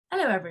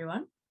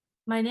everyone.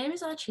 My name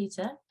is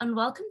Archita, and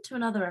welcome to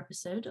another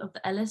episode of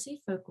the LSE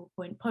Focal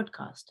Point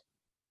podcast.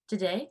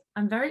 Today,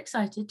 I'm very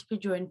excited to be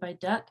joined by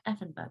Dirk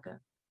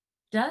Effenberger.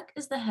 Dirk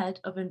is the head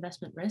of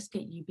investment risk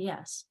at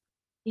UBS.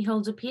 He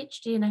holds a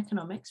PhD in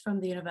economics from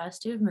the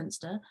University of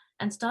Münster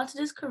and started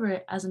his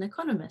career as an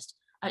economist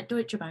at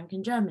Deutsche Bank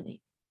in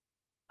Germany.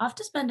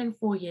 After spending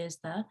 4 years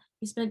there,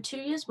 he spent 2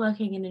 years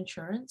working in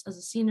insurance as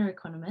a senior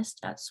economist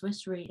at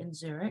Swiss Re in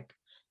Zurich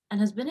and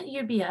has been at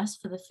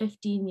UBS for the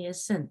 15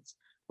 years since,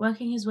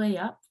 working his way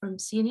up from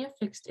senior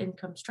fixed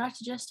income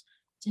strategist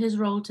to his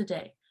role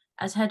today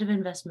as head of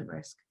investment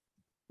risk.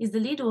 He's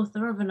the lead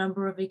author of a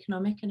number of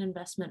economic and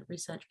investment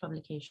research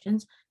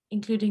publications,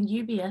 including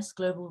UBS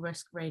Global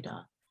Risk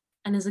Radar,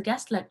 and is a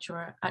guest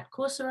lecturer at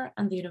Coursera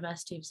and the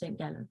University of St.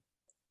 Gallen.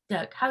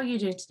 Dirk, how are you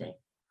doing today?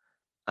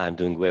 I'm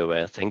doing very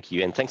well, thank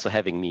you. And thanks for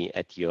having me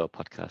at your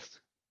podcast.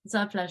 It's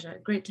our pleasure.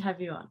 Great to have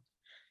you on.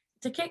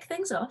 To kick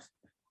things off,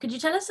 could you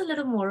tell us a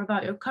little more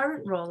about your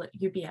current role at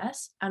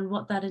UBS and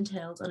what that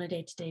entails on a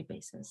day-to-day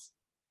basis?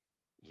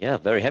 Yeah,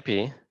 very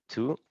happy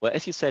to. Well,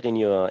 as you said in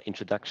your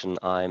introduction,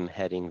 I'm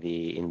heading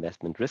the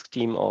investment risk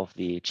team of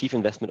the Chief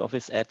Investment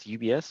Office at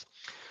UBS.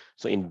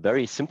 So in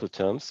very simple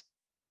terms,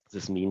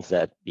 this means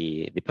that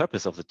the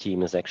purpose of the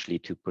team is actually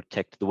to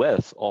protect the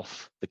wealth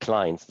of the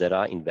clients that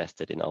are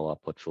invested in our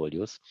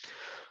portfolios.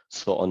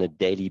 So on a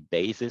daily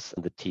basis,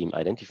 the team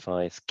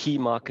identifies key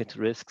market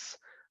risks,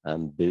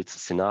 builds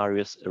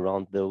scenarios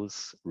around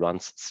those,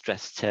 runs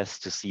stress tests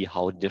to see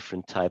how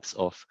different types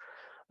of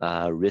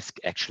risk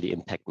actually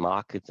impact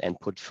markets and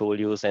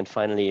portfolios. And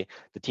finally,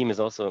 the team is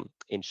also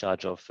in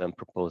charge of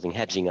proposing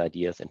hedging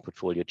ideas and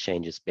portfolio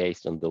changes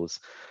based on those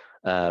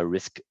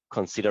risk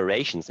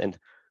considerations. And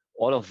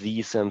all of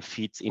these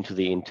feeds into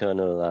the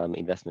internal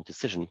investment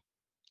decision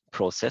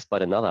process.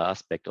 But another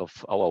aspect of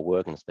our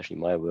work, and especially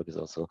my work, is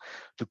also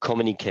to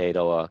communicate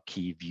our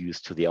key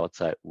views to the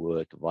outside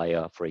world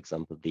via, for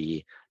example,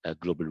 the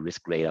Global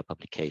Risk Radar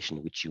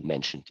publication, which you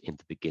mentioned in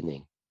the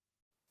beginning.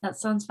 That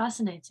sounds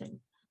fascinating.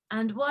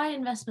 And why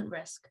investment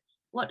risk?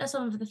 What are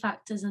some of the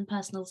factors and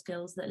personal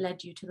skills that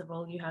led you to the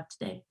role you have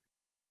today?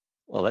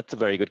 Well, that's a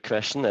very good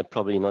question.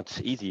 Probably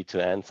not easy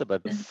to answer,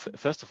 but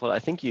first of all, I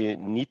think you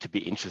need to be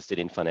interested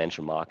in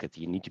financial markets.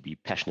 You need to be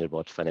passionate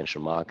about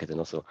financial markets and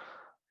also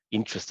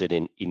interested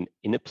in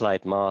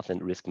applied math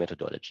and risk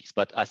methodologies.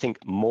 But I think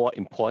more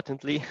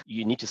importantly,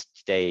 you need to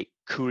stay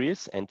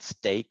curious and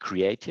stay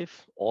creative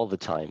all the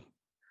time.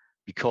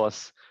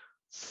 Because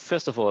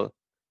first of all,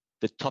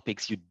 the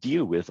topics you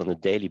deal with on a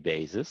daily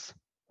basis,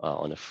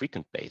 on a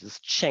frequent basis,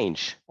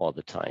 change all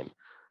the time.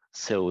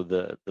 So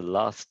the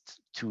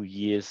last 2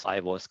 years, I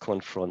was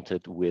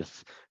confronted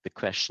with the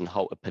question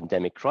how a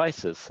pandemic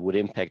crisis would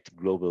impact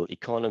global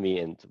economy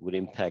and would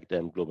impact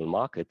global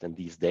markets. And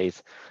these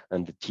days,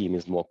 the team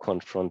is more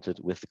confronted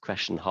with the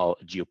question how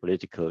a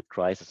geopolitical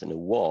crisis and a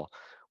war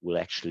will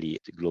actually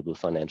the global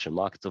financial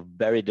markets. So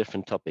very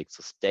different topics.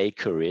 So stay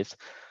curious.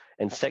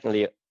 And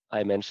secondly,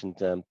 I mentioned,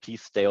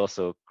 please stay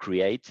also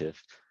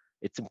creative.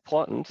 It's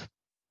important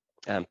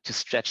to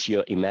stretch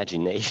your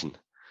imagination.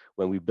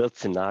 When we build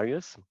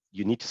scenarios,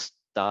 you need to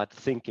start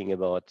thinking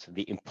about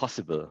the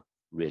impossible,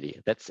 really.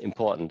 That's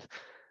important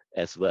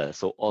as well.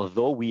 So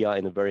although we are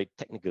in a very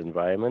technical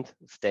environment,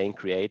 staying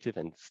creative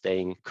and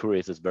staying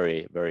curious is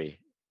very, very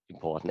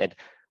important. And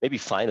maybe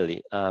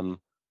finally,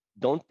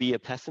 don't be a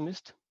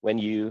pessimist when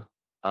you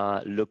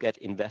look at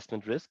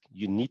investment risk.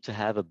 You need to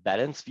have a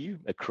balanced view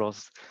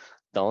across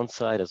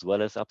downside as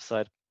well as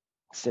upside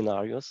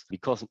scenarios,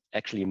 because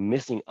actually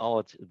missing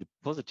out the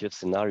positive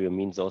scenario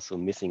means also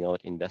missing out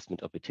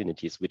investment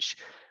opportunities, which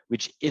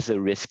is a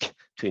risk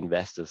to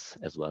investors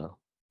as well.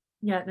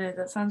 Yeah, no,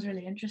 that sounds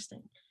really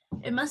interesting.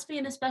 It must be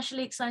an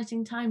especially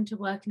exciting time to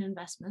work in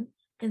investment,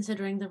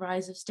 considering the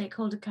rise of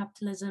stakeholder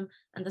capitalism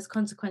and this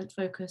consequent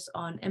focus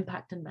on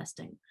impact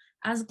investing.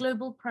 As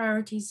global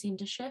priorities seem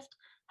to shift,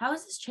 how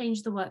has this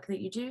changed the work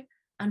that you do,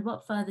 and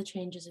what further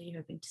changes are you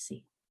hoping to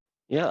see?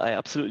 Yeah, I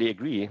absolutely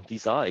agree.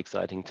 These are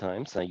exciting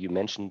times. You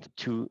mentioned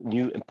two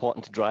new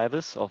important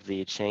drivers of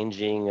the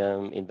changing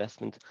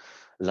investment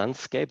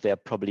landscape. There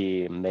are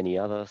probably many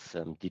others,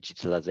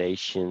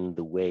 digitalization,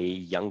 the way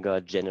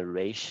younger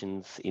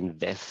generations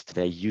invest,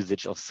 their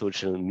usage of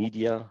social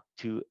media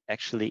to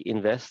actually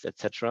invest,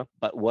 etc.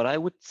 But what I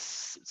would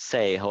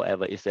say,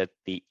 however, is that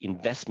the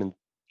investment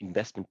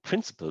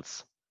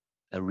principles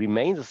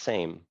remain the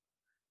same.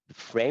 The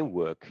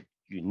framework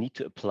you need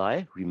to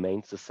apply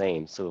remains the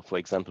same. So for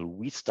example,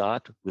 we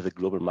start with a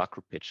global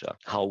macro picture.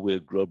 How will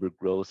global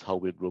growth, how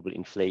will global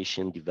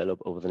inflation develop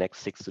over the next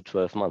 6 to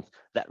 12 months?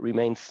 That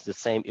remains the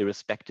same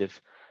irrespective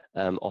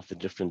of the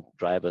different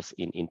drivers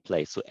in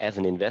place. So as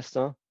an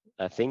investor,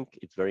 I think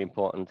it's very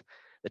important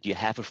that you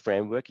have a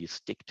framework you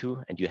stick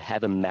to and you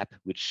have a map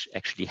which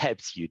actually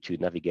helps you to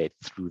navigate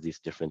through these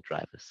different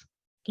drivers.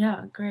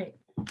 Yeah, great.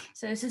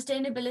 So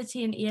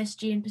sustainability and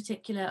ESG in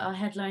particular are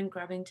headline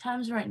grabbing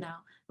terms right now,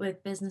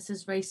 with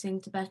businesses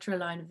racing to better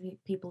align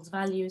with people's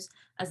values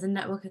as the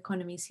network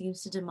economy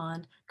seems to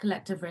demand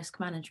collective risk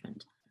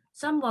management.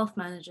 Some wealth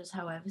managers,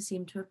 however,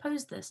 seem to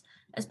oppose this,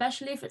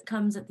 especially if it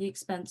comes at the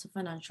expense of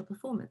financial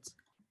performance.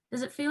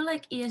 Does it feel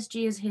like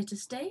ESG is here to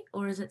stay,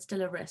 or is it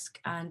still a risk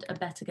and a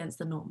bet against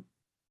the norm?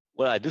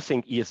 Well, I do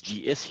think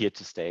ESG is here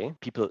to stay.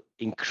 People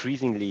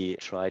increasingly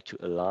try to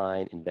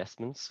align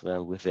investments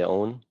with their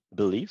own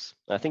beliefs.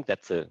 I think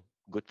that's a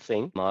good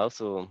thing. I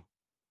also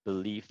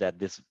believe that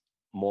this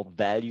more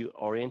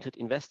value-oriented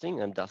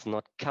investing and does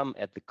not come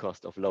at the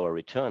cost of lower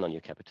return on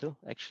your capital,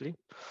 actually.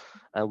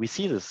 We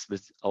see this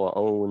with our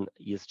own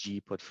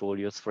ESG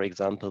portfolios, for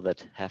example,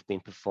 that have been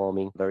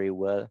performing very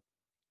well.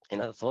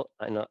 And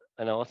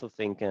I also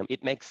think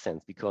it makes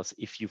sense because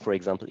if you, for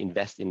example,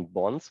 invest in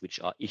bonds which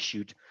are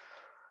issued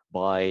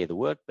by the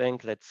World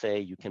Bank, let's say,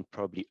 you can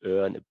probably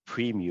earn a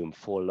premium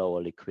for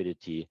lower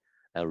liquidity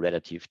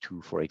relative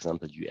to, for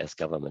example, US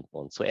government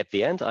bonds. So at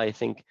the end, I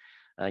think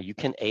you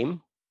can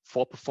aim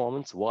for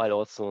performance while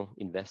also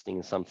investing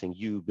in something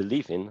you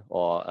believe in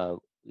or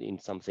in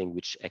something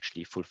which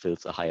actually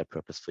fulfills a higher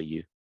purpose for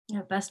you.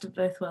 Yeah, best of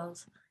both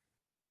worlds.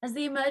 Has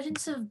the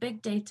emergence of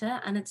big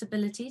data and its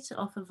ability to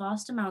offer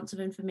vast amounts of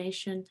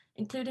information,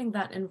 including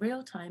that in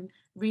real time,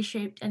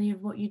 reshaped any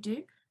of what you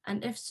do?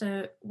 And if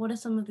so, what are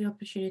some of the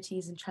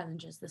opportunities and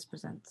challenges this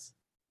presents?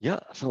 Yeah,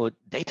 so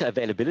data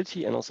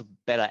availability and also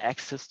better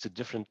access to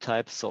different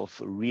types of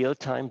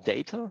real-time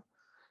data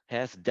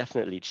has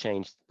definitely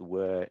changed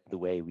the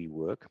way we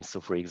work.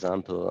 So for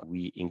example,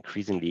 we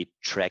increasingly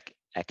track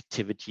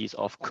activities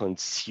of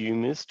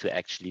consumers to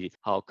actually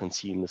how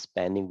consumer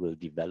spending will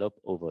develop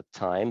over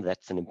time.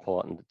 That's an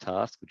important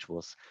task, which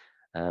was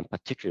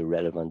particularly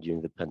relevant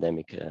during the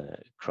pandemic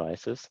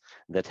crisis.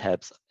 That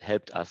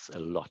helped us a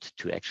lot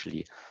to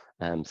actually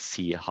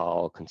see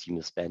how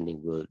consumer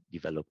spending will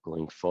develop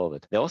going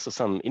forward. There are also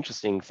some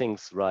interesting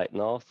things right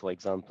now. For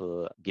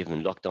example,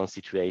 given lockdown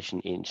situation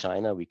in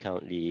China, we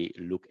currently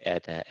look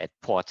at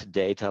port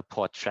data,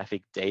 port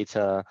traffic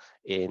data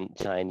in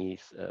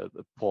Chinese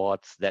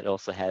ports. That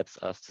also helps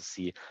us to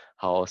see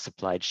how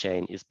supply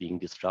chain is being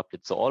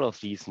disrupted. So all of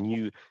these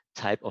new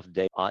type of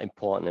data are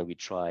important, and we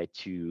try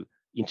to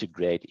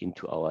integrate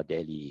into our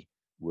daily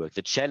work.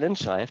 The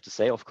challenge, I have to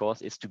say, of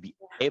course, is to be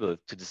able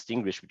to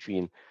distinguish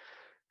between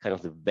kind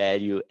of the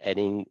value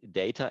adding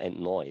data and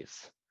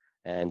noise.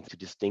 And to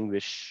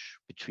distinguish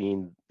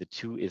between the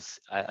two is,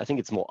 I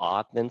think it's more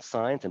art than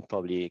science, and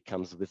probably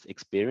comes with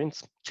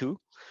experience too.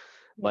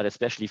 But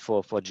especially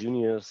for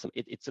juniors,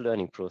 it's a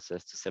learning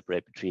process to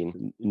separate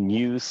between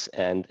news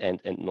and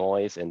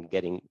noise, and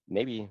getting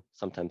maybe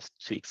sometimes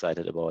too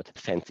excited about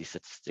fancy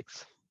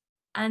statistics.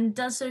 And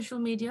does social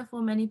media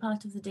form any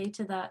part of the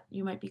data that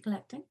you might be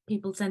collecting?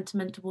 People's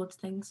sentiment towards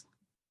things?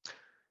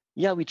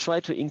 Yeah, we try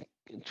to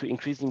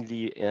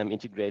increasingly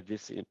integrate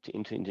this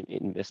into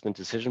investment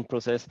decision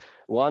process.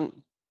 One,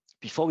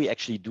 before we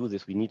actually do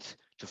this, we need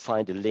to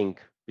find a link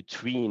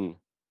between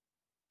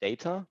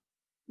data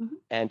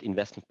and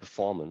investment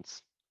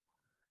performance.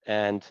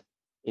 And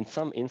in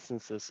some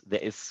instances, there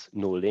is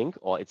no link,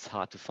 or it's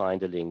hard to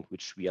find a link,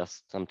 which we are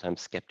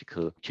sometimes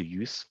skeptical to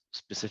use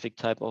specific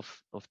type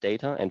of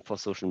data. And for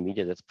social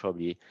media, that's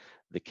probably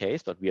the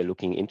case, but we are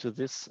looking into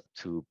this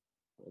to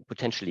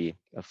potentially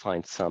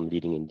find some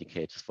leading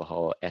indicators for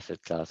how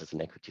asset classes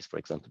and equities, for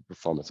example,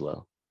 perform as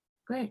well.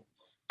 Great.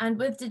 And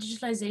with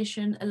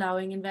digitalization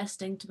allowing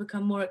investing to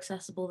become more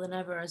accessible than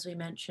ever, as we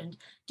mentioned,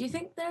 do you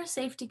think there are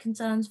safety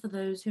concerns for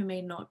those who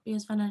may not be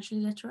as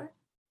financially literate?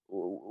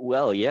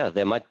 Well, yeah,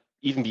 there might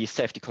even be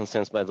safety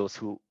concerns by those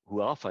who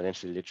are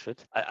financially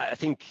literate. I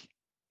think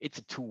it's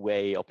a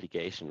two-way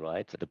obligation,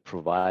 right? The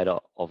provider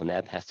of an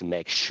app has to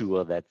make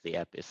sure that the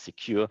app is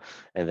secure,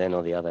 and then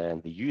on the other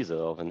hand, the user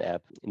of an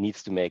app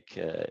needs to make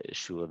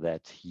sure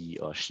that he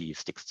or she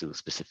sticks to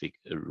specific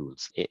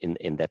rules.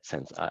 In that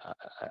sense,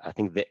 I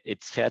think that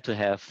it's fair to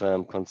have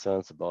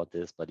concerns about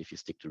this, but if you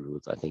stick to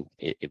rules, I think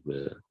it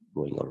will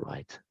going all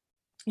right.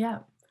 Yeah.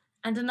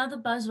 And another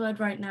buzzword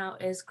right now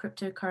is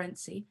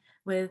cryptocurrency,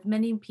 with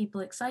many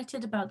people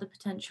excited about the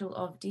potential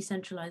of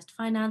decentralized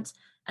finance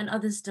and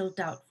others still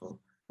doubtful.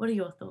 What are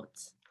your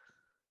thoughts?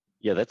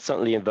 Yeah, that's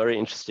certainly a very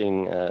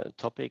interesting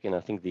topic, and I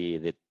think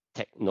the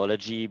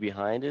technology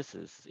behind this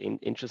is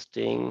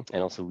interesting,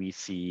 and also we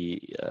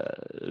see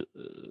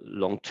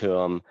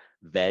long-term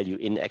value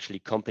in actually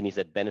companies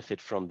that benefit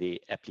from the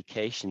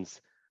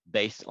applications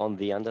based on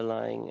the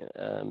underlying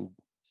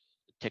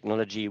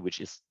technology,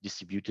 which is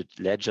distributed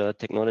ledger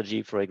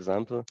technology, for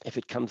example. If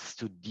it comes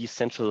to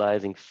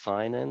decentralizing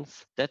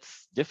finance,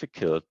 that's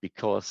difficult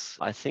because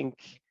I think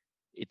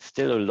it's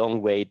still a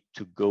long way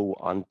to go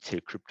until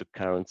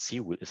cryptocurrency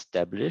will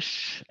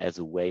establish as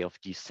a way of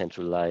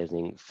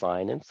decentralizing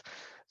finance.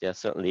 There are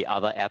certainly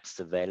other apps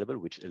available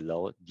which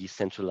allow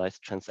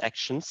decentralized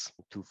transactions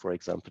to, for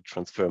example,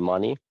 transfer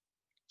money.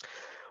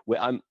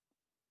 Where I'm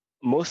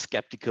most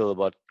skeptical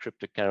about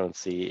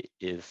cryptocurrency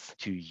is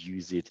to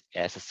use it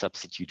as a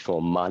substitute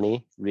for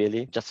money,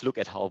 really. Just look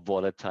at how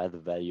volatile the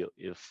value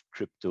of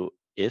crypto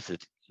is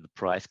it the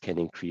price can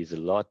increase a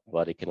lot,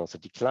 but it can also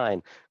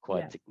decline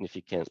quite Yeah.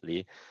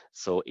 significantly.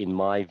 So in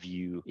my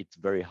view, it's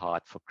very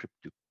hard for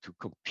crypto to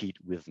compete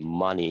with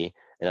money.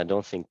 And I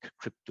don't think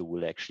crypto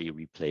will actually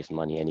replace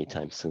money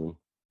anytime soon.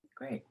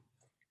 Great.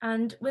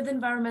 And with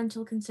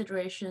environmental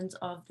considerations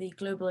of the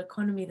global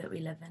economy that we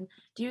live in,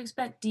 do you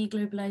expect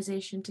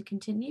deglobalization to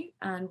continue?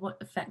 And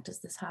what effect does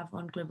this have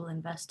on global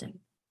investing?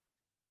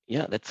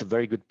 Yeah, that's a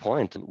very good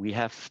point. We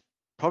have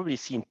probably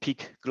seen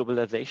peak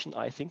globalization,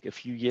 I think, a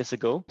few years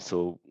ago.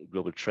 So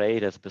global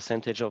trade as a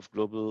percentage of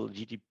global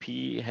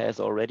GDP has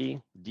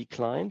already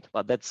declined,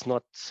 but that's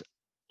not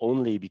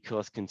only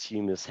because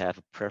consumers have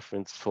a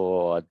preference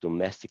for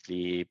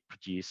domestically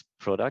produced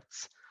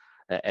products.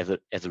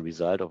 As a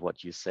result of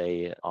what you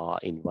say are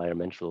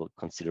environmental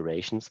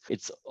considerations.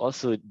 It's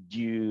also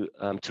due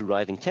to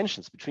rising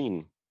tensions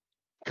between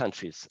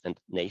countries and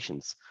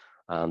nations.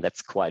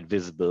 That's quite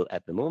visible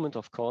at the moment,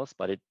 of course,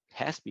 but it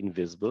has been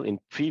visible in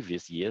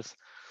previous years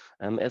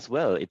as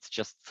well. It's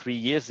just 3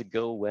 years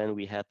ago when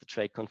we had the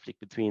trade conflict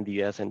between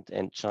the US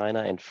and China,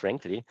 and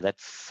frankly,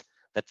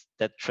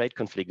 that trade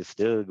conflict is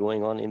still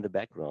going on in the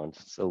background.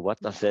 So what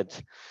does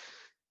that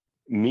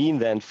mean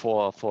then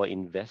for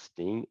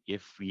investing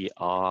if we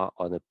are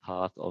on a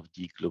path of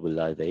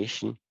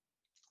deglobalization?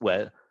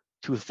 Well,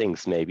 two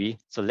things maybe.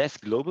 So less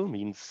global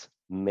means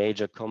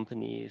major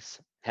companies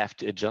have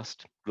to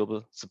adjust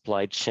global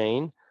supply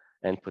chain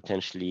and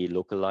potentially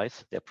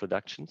localize their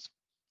productions.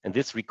 And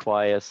this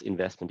requires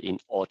investment in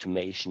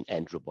automation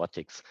and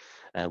robotics,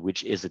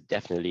 which is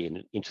definitely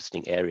an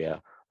interesting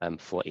area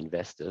for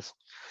investors.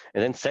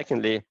 And then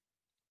secondly,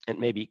 and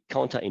maybe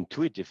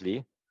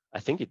counterintuitively, I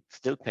think it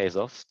still pays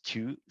off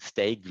to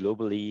stay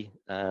globally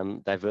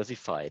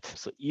diversified.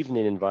 So even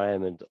in an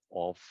environment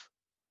of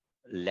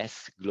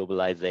less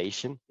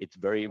globalization, it's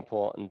very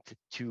important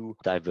to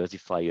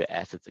diversify your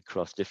assets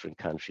across different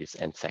countries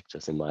and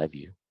sectors, in my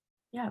view.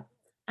 Yeah.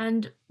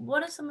 And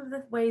what are some of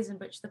the ways in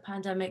which the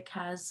pandemic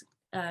has,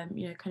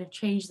 kind of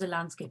changed the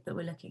landscape that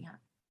we're looking at?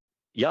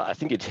 Yeah, I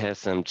think it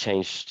has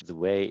changed the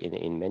way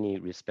in many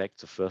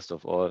respects. So first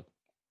of all,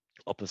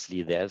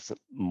 obviously, there's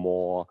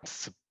more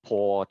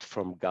support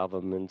from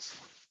governments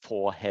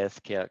for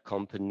healthcare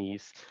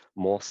companies,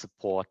 more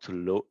support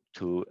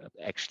to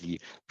actually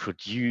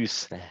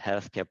produce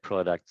healthcare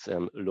products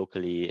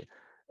locally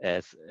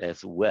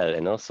as well,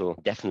 and also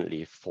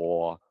definitely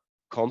for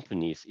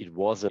companies,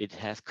 it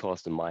has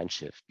caused a mind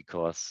shift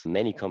because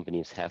many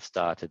companies have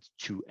started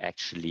to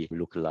actually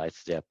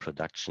localize their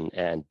production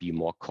and be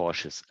more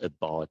cautious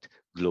about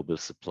global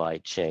supply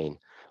chain.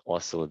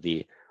 Also,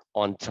 the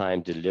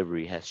on-time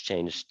delivery has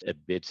changed a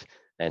bit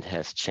and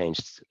has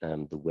changed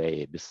the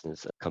way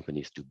business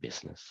companies do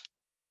business.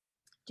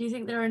 Do you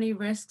think there are any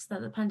risks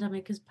that the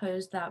pandemic has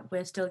posed that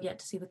we're still yet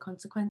to see the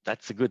consequence?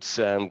 That's a good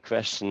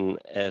question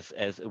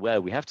as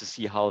well. We have to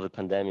see how the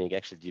pandemic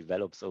actually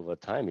develops over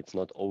time. It's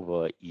not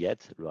over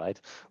yet, right?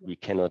 We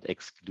cannot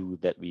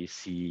exclude that we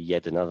see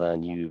yet another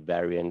new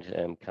variant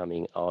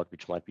coming out,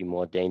 which might be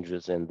more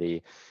dangerous than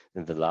the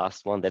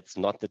last one. That's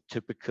not the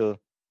typical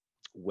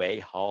way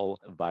how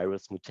a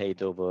virus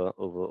mutate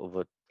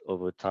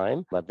over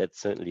time, but that's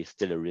certainly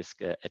still a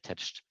risk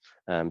attached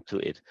to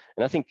it.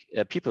 And I think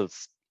people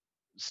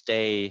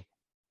stay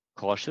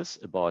cautious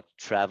about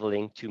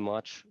traveling too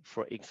much,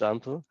 for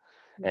example.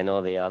 And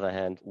on the other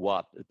hand,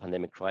 what the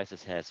pandemic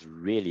crisis has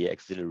really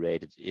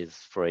accelerated is,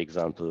 for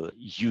example,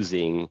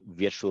 using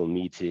virtual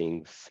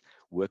meetings,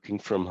 working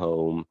from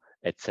home,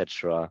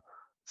 etc.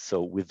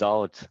 So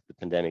without the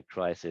pandemic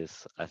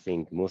crisis, I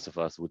think most of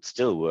us would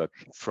still work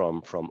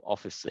from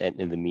office. And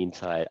in the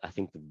meantime, I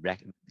think the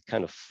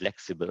kind of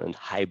flexible and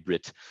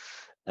hybrid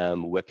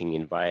working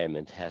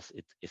environment has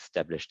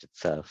established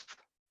itself.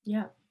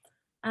 Yeah.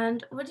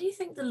 And what do you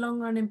think the long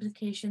run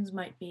implications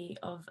might be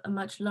of a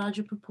much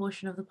larger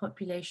proportion of the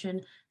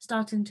population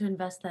starting to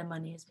invest their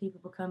money as people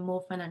become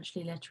more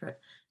financially literate?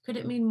 Could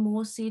it mean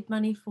more seed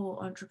money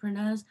for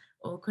entrepreneurs,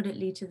 or could it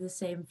lead to the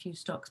same few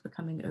stocks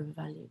becoming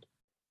overvalued?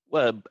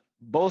 Well,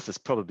 both is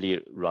probably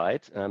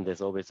right.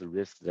 There's always a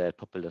risk that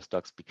popular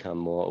stocks become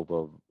more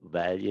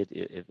overvalued,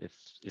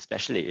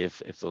 especially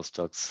if those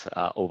stocks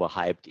are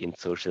overhyped in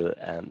social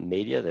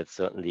media. That's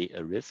certainly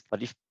a risk.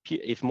 But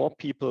if more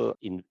people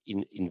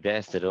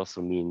invest, that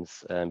also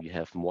means you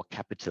have more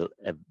capital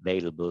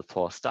available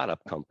for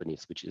startup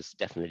companies, which is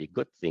definitely a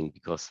good thing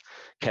because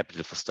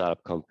capital for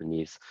startup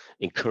companies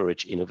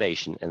encourage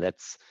innovation, and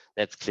that's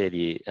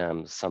clearly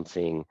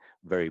something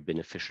very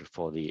beneficial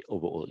for the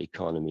overall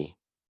economy.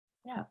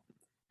 Yeah.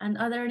 And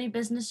are there any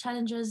business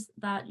challenges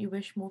that you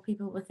wish more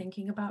people were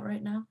thinking about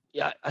right now?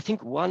 Yeah, I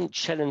think one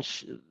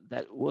challenge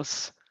that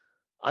was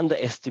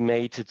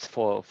underestimated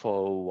for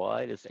a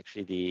while is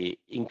actually the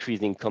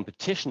increasing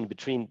competition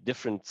between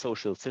different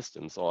social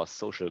systems or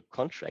social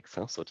contracts,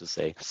 so to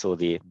say. So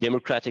the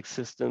democratic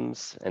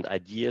systems and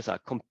ideas are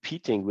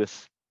competing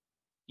with,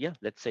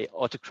 let's say,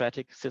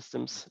 autocratic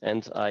systems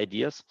and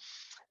ideas.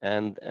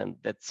 And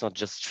that's not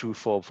just true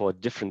for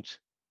different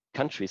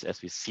countries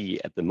as we see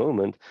at the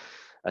moment.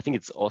 I think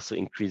it's also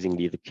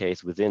increasingly the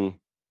case within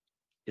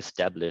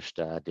established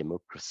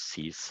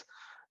democracies,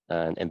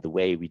 and the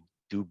way we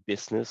do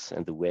business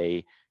and the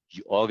way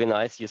you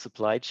organize your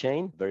supply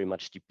chain very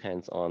much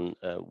depends on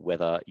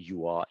whether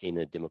you are in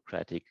a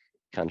democratic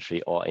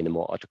country or in a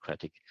more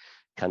autocratic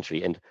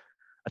country. And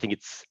I think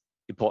it's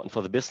important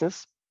for the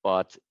business,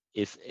 but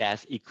is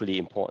as equally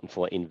important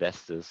for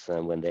investors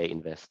when they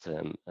invest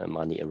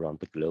money around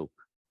the globe.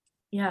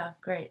 Yeah,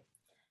 great.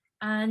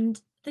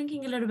 And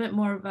thinking a little bit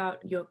more about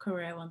your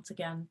career once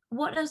again,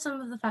 what are some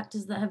of the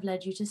factors that have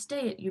led you to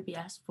stay at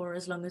UBS for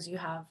as long as you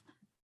have?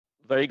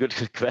 Very good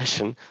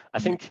question. I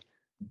think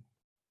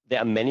there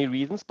are many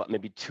reasons, but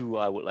maybe two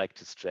I would like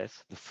to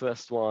stress. The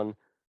first one,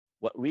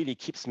 what really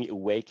keeps me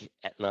awake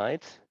at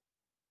night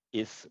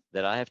is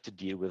that I have to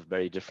deal with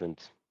very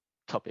different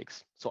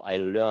topics. So I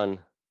learn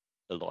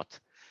a lot.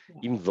 Yeah.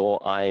 Even though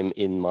I'm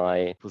in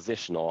my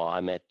position or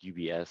I'm at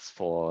UBS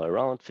for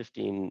around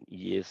 15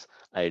 years,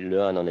 I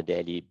learn on a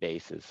daily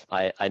basis.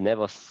 I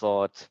never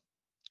thought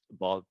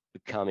about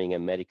becoming a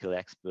medical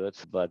expert,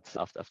 but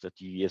after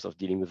 2 years of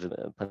dealing with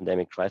a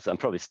pandemic crisis, I'm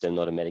probably still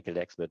not a medical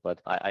expert, but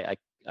I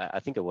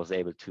think I was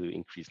able to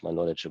increase my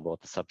knowledge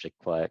about the subject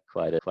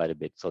quite a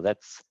bit. So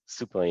that's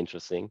super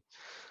interesting.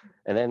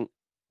 And then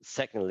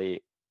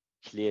secondly,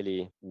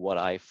 clearly what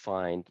I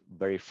find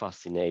very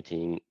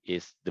fascinating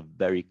is the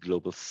very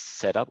global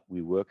setup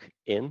we work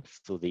in.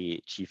 So the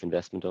Chief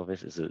Investment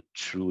Office is a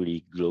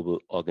truly global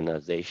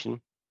organization.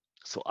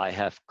 So I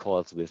have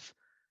calls with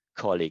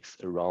colleagues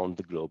around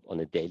the globe on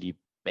a daily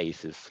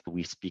basis.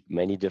 We speak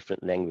many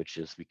different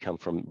languages. We come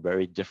from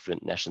very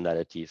different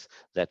nationalities.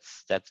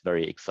 That's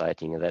very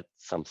exciting, and that's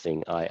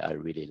something I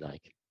really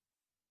like.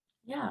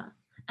 Yeah.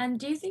 And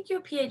do you think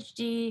your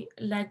PhD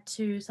led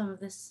to some of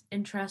this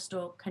interest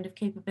or kind of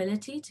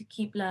capability to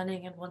keep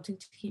learning and wanting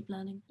to keep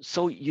learning?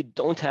 So you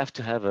don't have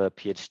to have a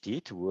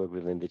PhD to work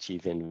within the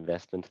Chief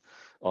Investment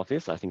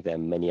Office. I think there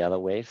are many other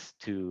ways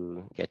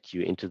to get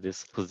you into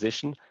this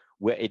position.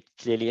 Where it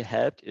clearly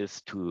helped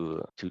is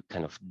to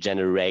kind of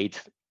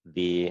generate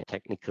the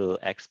technical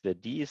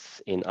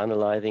expertise in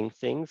analyzing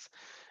things.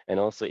 And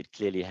also it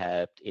clearly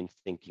helped in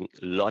thinking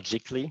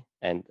logically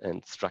and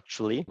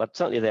structurally. But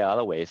certainly there are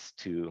other ways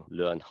to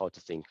learn how to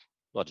think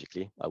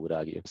logically, I would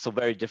argue. So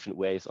very different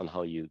ways on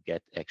how you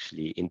get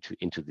actually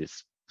into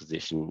this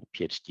position.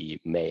 PhD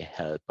may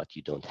help, but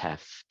you don't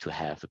have to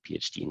have a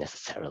PhD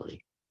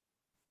necessarily.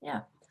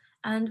 Yeah.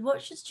 And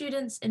what should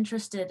students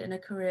interested in a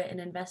career in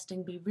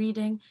investing be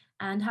reading?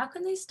 And how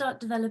can they start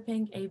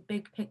developing a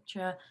big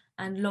picture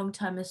and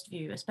long-termist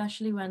view,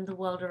 especially when the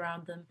world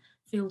around them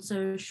feels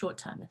so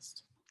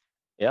short-termist?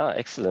 Yeah,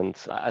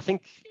 excellent. I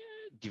think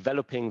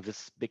developing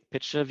this big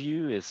picture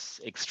view is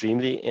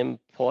extremely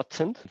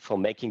important for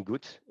making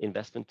good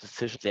investment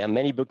decisions. There are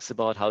many books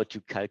about how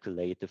to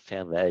calculate the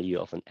fair value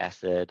of an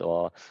asset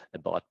or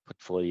about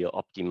portfolio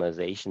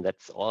optimization.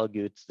 That's all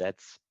good.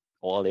 That's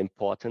all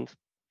important.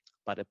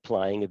 But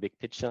applying a big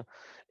picture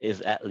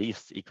is at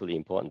least equally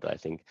important, I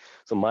think.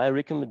 So my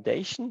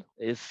recommendation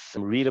is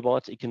read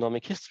about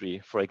economic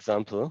history, for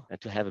example, and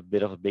to have a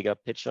bit of a bigger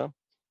picture.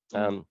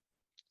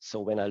 So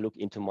when I look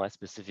into my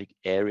specific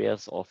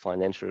areas of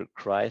financial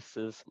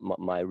crisis,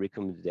 my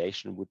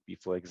recommendation would be,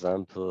 for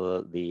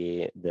example,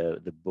 the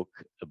book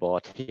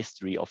about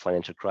history of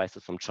financial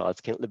crisis from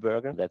Charles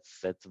Kindleberger.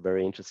 That's a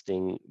very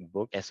interesting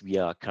book. As we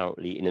are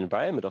currently in an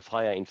environment of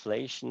higher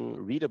inflation,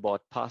 read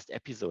about past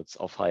episodes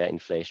of higher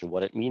inflation,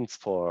 what it means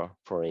for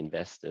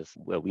investors,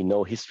 where we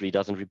know history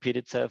doesn't repeat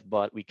itself,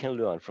 but we can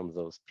learn from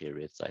those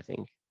periods, I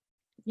think.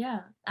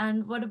 Yeah.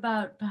 And what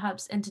about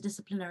perhaps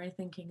interdisciplinary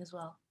thinking as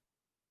well?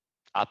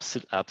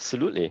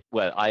 Absolutely.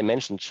 Well, I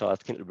mentioned Charles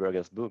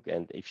Kindleberger's book,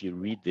 and if you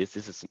read this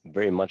is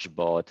very much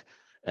about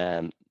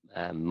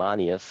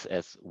Manius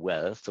as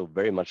well. So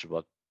very much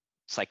about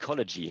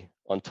psychology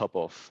on top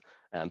of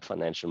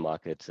financial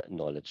market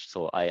knowledge.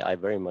 So I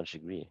very much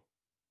agree.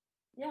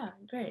 Yeah,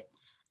 great.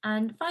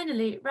 And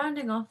finally,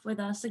 rounding off with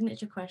our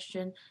signature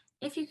question,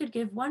 if you could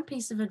give one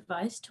piece of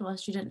advice to our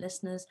student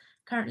listeners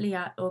currently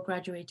at or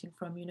graduating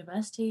from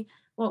university,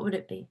 what would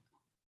it be?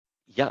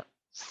 Yeah,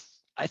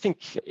 I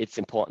think it's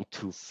important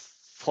to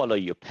follow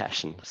your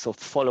passion. So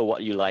follow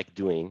what you like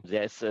doing.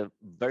 There's a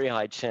very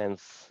high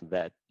chance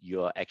that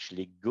you're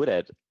actually good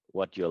at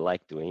what you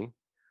like doing.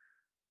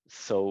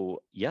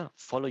 So yeah,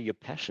 follow your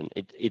passion.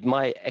 It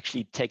might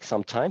actually take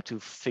some time to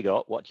figure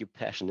out what your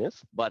passion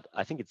is, but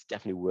I think it's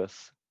definitely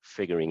worth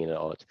figuring it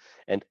out.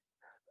 And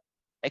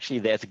actually,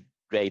 there's a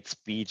great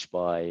speech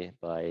by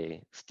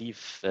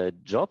Steve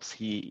Jobs,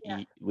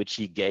 which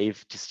he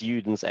gave to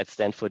students at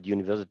Stanford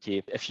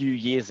University a few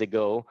years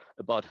ago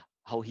about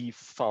how he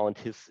found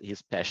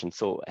his passion.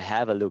 So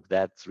have a look.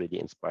 That's really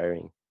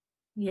inspiring.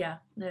 Yeah,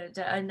 no,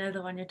 I know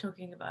the one you're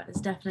talking about.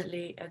 It's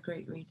definitely a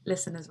great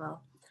listen as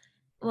well.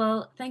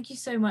 Well, thank you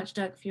so much,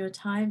 Dirk, for your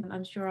time.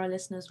 I'm sure our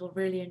listeners will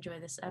really enjoy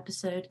this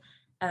episode.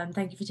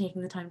 Thank you for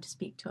taking the time to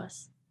speak to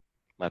us.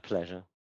 My pleasure.